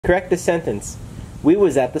Correct the sentence. We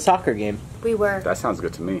was at the soccer game. We were. That sounds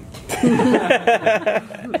good to me.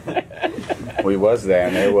 We was there,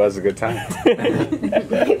 and it was a good time.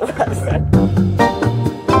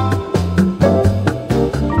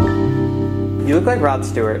 You look like Rod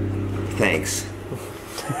Stewart. Thanks.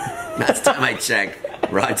 Last time I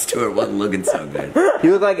checked, Rod Stewart wasn't looking so good.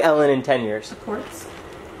 You look like Ellen in 10 years. A corpse.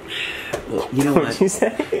 Well, you know What'd what? you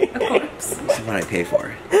say? A corpse. This is what I pay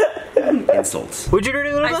for. Insults. What'd you do to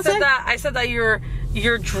little I said that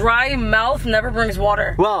your dry mouth never brings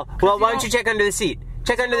water. Well, why don't you check under the seat?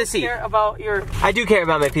 Check under the seat. Care about your... I do care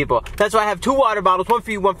about my people. That's why I have 2 water bottles, one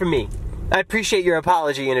for you, one for me. I appreciate your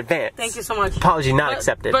apology in advance. Thank you so much. Apology not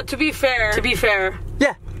accepted. But to be fair,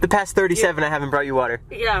 yeah, the past 37 I haven't brought you water.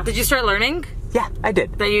 yeah. Did you start learning Yeah, I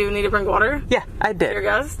did. that you need to bring water Yeah, I did. to your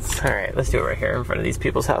guests? All right, let's do it right here in front of these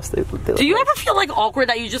people's house. They Do you ever feel like awkward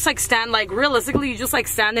that you just like stand, like realistically, you just like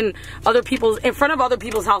stand in front of other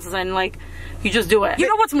people's houses and like you just do it? You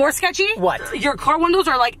know what's more sketchy? What? Your car windows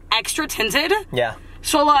are like extra tinted. Yeah.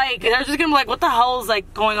 So like they're just gonna be like, what the hell is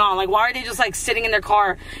like going on? Like why are they just like sitting in their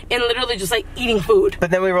car and literally just like eating food? But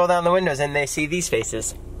then we roll down the windows and they see these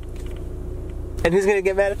faces. And who's gonna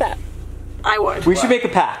get mad at that? I would. We should make a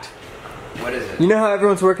pact. What is it? You know how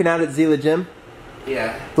everyone's working out at Zila Gym?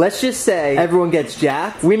 Yeah. Let's just say everyone gets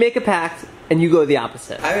jacked. We make a pact and you go the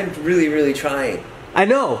opposite. I've been really, really trying I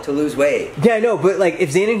know. to lose weight. Yeah, I know, but like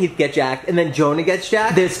if Zane and Heath get jacked and then Jonah gets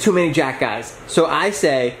jacked, there's too many jack guys. So I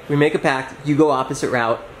say we make a pact, you go opposite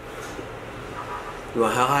route. Well,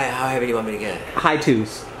 how heavy do you want me to get? High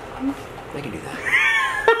 2s. I can do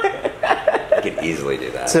that. I can easily do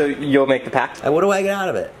that. So you'll make the pact? And what do I get out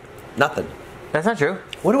of it? Nothing. That's not true.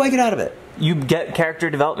 What do I get out of it? You get character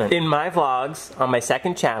development. In my vlogs, on my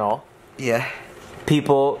second channel, Yeah.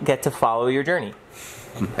 people get to follow your journey.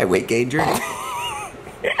 My weight gain journey.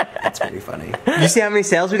 That's pretty funny. You see how many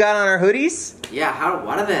sales we got on our hoodies? Yeah,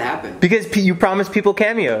 why did that happen? Because you promised people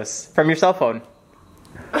cameos from your cell phone.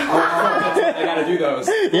 I gotta do those.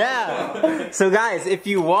 Yeah. So guys, if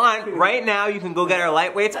you want, right now you can go get our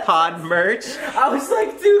Lightweights Pod merch. I was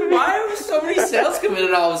like, dude, why are so many sales coming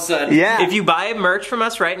in all of a sudden? Yeah. If you buy merch from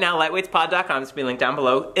us right now, lightweightspod.com, it's be linked down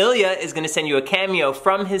below. Ilya is going to send you a cameo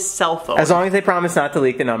from his cell phone. As long as they promise not to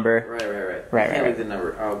leak the number. Right. Can't leave the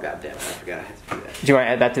number. Oh, goddamn, I forgot I had to do that. Do you want to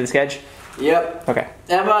add that to the sketch? Yep. Okay.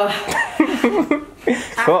 Emma.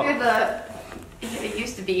 Cool. It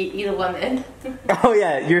used to be eat a lemon. Oh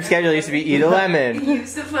yeah, your schedule used to be eat a lemon. He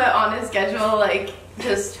used to put on his schedule like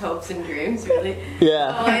just hopes and dreams, really.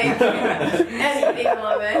 Yeah. Like and eating a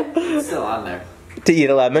lemon. It's still on there. To eat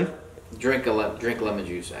a lemon? Drink lemon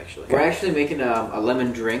juice, actually. We're actually making a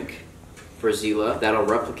lemon drink for Zila that'll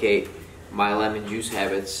replicate my lemon juice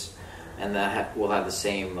habits, and that will have the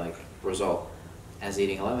same like result as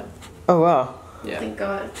eating a lemon. Oh wow. Yeah. Thank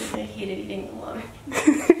God, because I hated eating a lemon.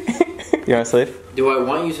 You want to sleep? Do I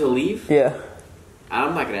want you to leave? Yeah.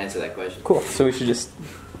 I'm not gonna answer that question. Cool. So we should just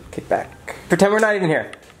kick back. Pretend we're not even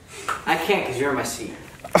here. I can't because you're in my seat.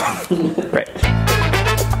 Right.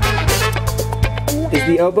 Is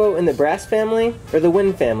the oboe in the brass family or the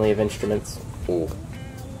wind family of instruments? Ooh.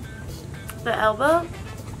 The elbow?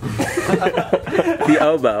 The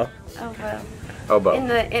oboe. Elbow. Oboe.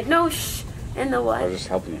 In the what? I was just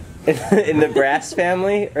helping you. In the brass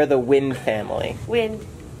family or the wind family? Wind.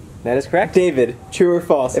 That is correct. David, true or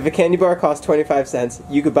false? If a candy bar costs 25 cents,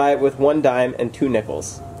 you could buy it with 1 dime and 2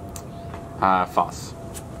 nickels. False.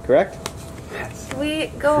 Correct? Can we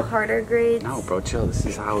go harder grades? No, bro, chill. This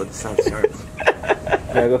is how it starts. You want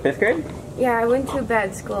to go 5th grade? Yeah, I went to a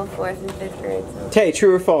bad school 4th and 5th grade. So. Tay,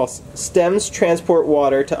 true or false? Stems transport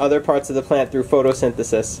water to other parts of the plant through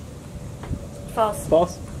photosynthesis. False.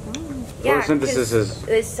 False? Yeah, Photosynthesis 'cause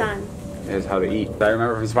the sun. is how to eat. I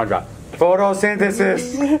remember from SpongeBob.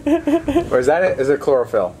 Photosynthesis. Or is that it? Is it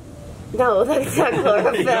chlorophyll? No, that's not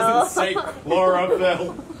chlorophyll. Say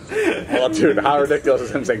chlorophyll. Well, dude, how ridiculous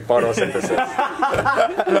is him saying photosynthesis?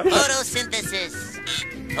 Photosynthesis.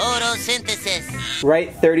 Photosynthesis.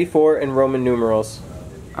 Write 34 in Roman numerals.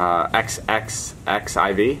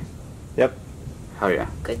 XXXIV? Yep. Hell yeah.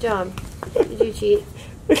 Good job. Did you cheat?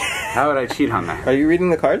 How would I cheat on that? Are you reading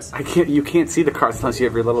the cards? I can't. You can't see the cards unless you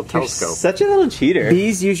have your little You're telescope. such a little cheater.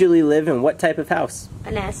 Bees usually live in what type of house?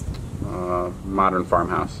 A nest. Modern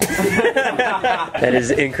farmhouse. That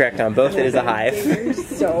is incorrect on both. It is a hive. You're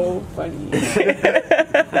so funny.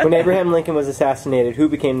 When Abraham Lincoln was assassinated, who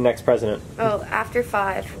became the next president? Oh, after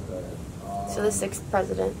 5. So the 6th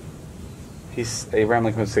president. Abraham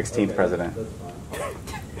Lincoln was 16th president.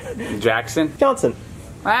 Jackson? Johnson.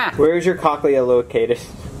 Ah. Where is your cochlea located?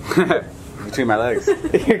 between my legs.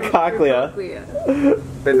 Your cochlea. In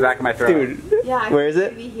the back of my throat. Dude, Yeah. where is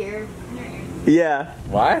it? Be here. Yeah.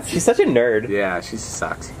 What? She's such a nerd. Yeah, she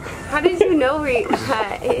sucks. How did you know where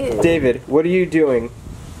that is? David, what are you doing?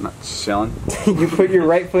 Not chilling. You put your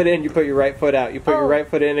right foot in, you put your right foot out. You put your right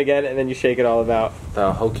foot in again, and then you shake it all about.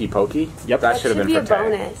 The hokey pokey? Yep. That should have been for a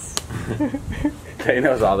bonus. Tay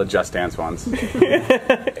knows all the Just Dance ones.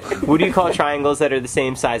 What do you call triangles that are the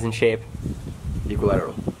same size and shape?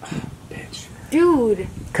 Equilateral. Bitch. Dude.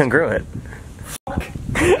 Congruent.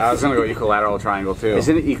 I was gonna go equilateral triangle too.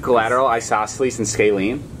 Isn't it equilateral, isosceles, and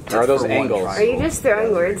scalene? Or are those angles? Are you just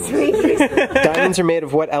throwing words to me? Diamonds are made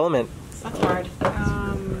of what element? That's hard.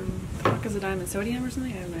 Fuck is a diamond? Sodium or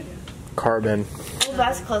something? I have no idea. Carbon. Well,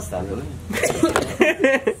 that's close though.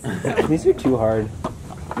 These are too hard.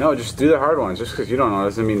 No, just do the hard ones. Just because you don't know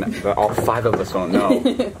doesn't mean that all 5 of us won't know.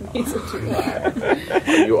 These are too hard.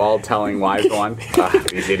 You all telling wise one?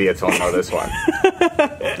 These idiots won't know this one.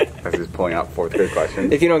 As he's pulling out 4th grade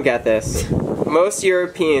questions. If you don't get this, most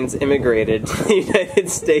Europeans immigrated to the United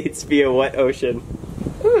States via what ocean?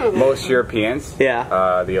 Most Europeans?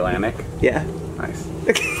 Yeah. The Atlantic? Yeah. Nice.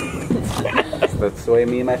 That's the way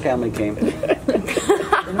me and my family came.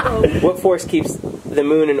 What force keeps the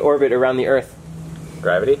moon in orbit around the Earth?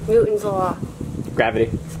 Gravity? Newton's law. Gravity.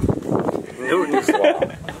 Newton's law.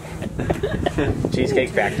 Cheesecake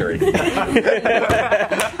Factory. To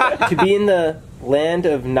be in the land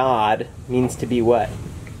of Nod means to be what?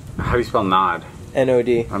 How do you spell nod?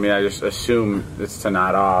 N-O-D. I mean, I just assume it's to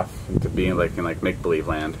nod off and to be in like make-believe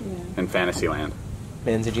land, in fantasy land.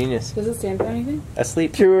 Man's a genius. Does it stand for anything?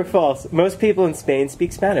 Asleep. True or false? Most people in Spain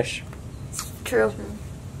speak Spanish. True.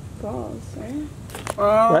 False, right?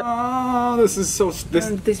 Oh, this is so...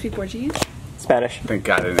 They speak Portuguese? Spanish. Thank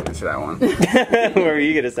God I didn't answer that one. What were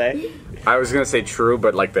you going to say? I was going to say true,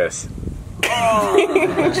 but like this.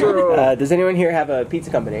 True. Does anyone here have a pizza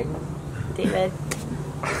company? David.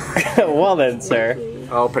 Well then, sir.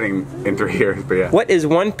 Opening in 3 years, but yeah. What is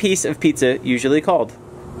one piece of pizza usually called?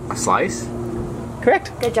 A slice?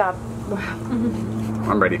 Correct. Good job.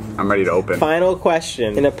 I'm ready. I'm ready to open. Final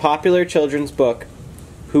question. In a popular children's book,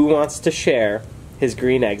 who wants to share his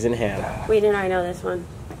green eggs and ham? Wait, and I know this one.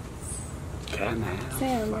 Sam,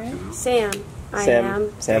 right? Sam. I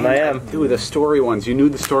am. Sam, I am. Dude, the story ones. You knew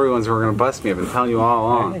the story ones were going to bust me. I've been telling you all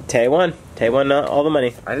along. Tay won. Tay won all the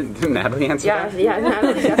money. Didn't Natalie answer that? Yeah,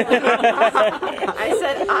 Natalie. I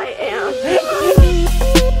said I am.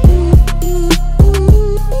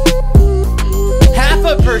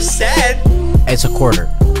 0.5%? It's a quarter.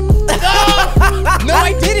 No,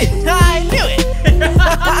 I didn't. I knew it.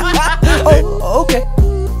 Oh, okay.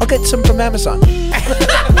 I'll get some from Amazon.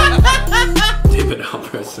 David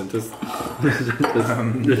Alvarez sent this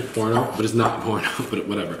porno, but it's not porno, but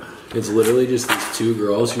whatever. It's literally just these 2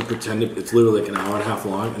 girls who pretend to, it's literally like an hour and a half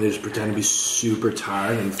long, and they just pretend to be super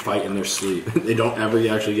tired and fight in their sleep. They don't ever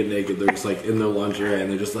actually get naked. They're just like in their lingerie, and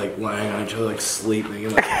they're just like lying on each other, like sleeping,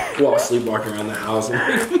 and like sleepwalking around the house. And,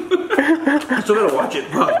 I still gotta watch it,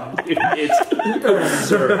 bro. It's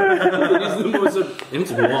absurd. It's the most, and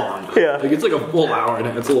it's long. Yeah. Like it's like a full hour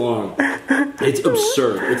and it's long. It's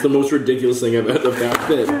absurd. It's the most ridiculous thing I've ever. The fact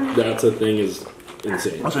that that's a thing is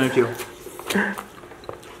insane. I'll send it to you.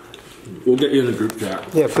 We'll get you in a group chat.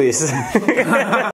 Yeah, please.